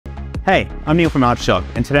Hey, I'm Neel from Aftershock,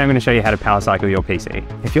 and today I'm going to show you how to power cycle your PC.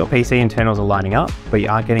 If your PC internals are lighting up, but you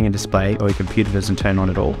aren't getting a display or your computer doesn't turn on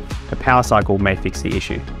at all, a power cycle may fix the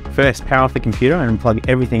issue. First, power off the computer and unplug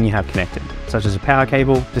everything you have connected, such as a power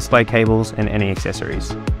cable, display cables, and any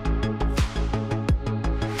accessories.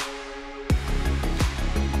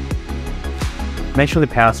 Make sure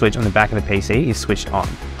the power switch on the back of the PC is switched on.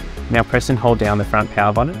 Now press and hold down the front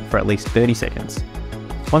power button for at least 30 seconds.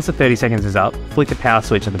 Once the 30 seconds is up, flick the power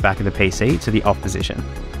switch at the back of the PC to the off position.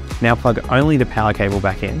 Now plug only the power cable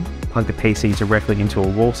back in, plug the PC directly into a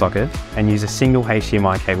wall socket, and use a single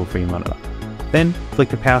HDMI cable for your monitor. Then flick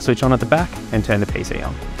the power switch on at the back and turn the PC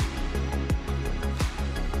on.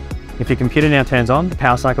 If your computer now turns on, the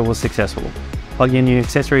power cycle was successful. Plug in your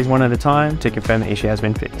accessories one at a time to confirm the issue has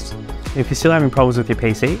been fixed. If you're still having problems with your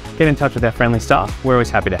PC, get in touch with our friendly staff. We're always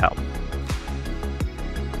happy to help.